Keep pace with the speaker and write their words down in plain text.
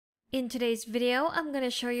In today's video, I'm going to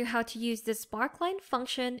show you how to use the SPARKLINE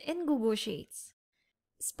function in Google Sheets.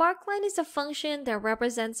 SPARKLINE is a function that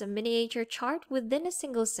represents a miniature chart within a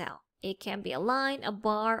single cell. It can be a line, a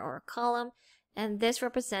bar, or a column, and this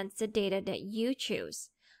represents the data that you choose.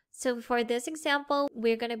 So for this example,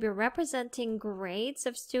 we're going to be representing grades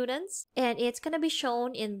of students, and it's going to be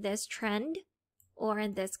shown in this trend or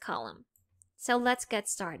in this column. So let's get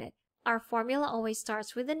started. Our formula always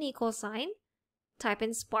starts with an equal sign. Type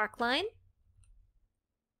in SPARKLINE.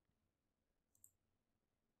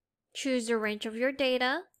 Choose the range of your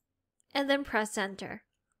data, and then press enter.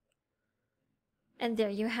 And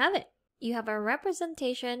there you have it. You have a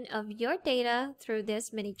representation of your data through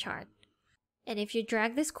this mini chart. And if you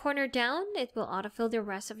drag this corner down, it will autofill the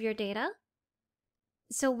rest of your data.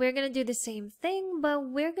 So we're going to do the same thing, but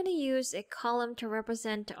we're going to use a column to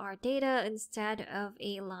represent our data instead of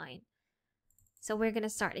a line. So we're going to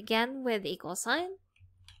start again with equal sign,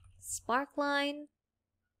 SPARKLINE,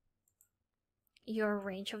 your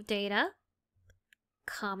range of data,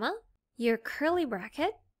 comma, your curly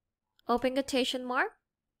bracket, open quotation mark,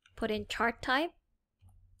 put in chart type,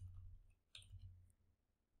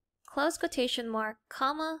 close quotation mark,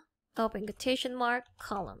 comma, open quotation mark,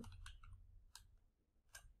 column,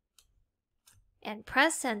 and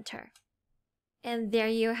press enter. And there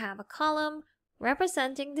you have a column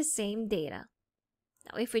representing the same data.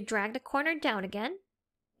 Now if we drag the corner down again,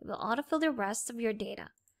 it will autofill the rest of your data.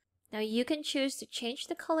 Now you can choose to change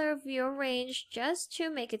the color of your range just to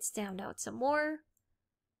make it stand out some more.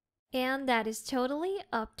 And that is totally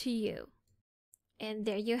up to you. And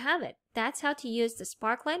there you have it. That's how to use the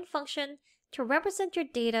SPARKLINE function to represent your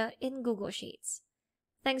data in Google Sheets.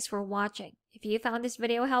 Thanks for watching. If you found this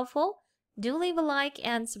video helpful, do leave a like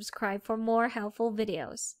and subscribe for more helpful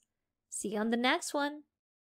videos. See you on the next one.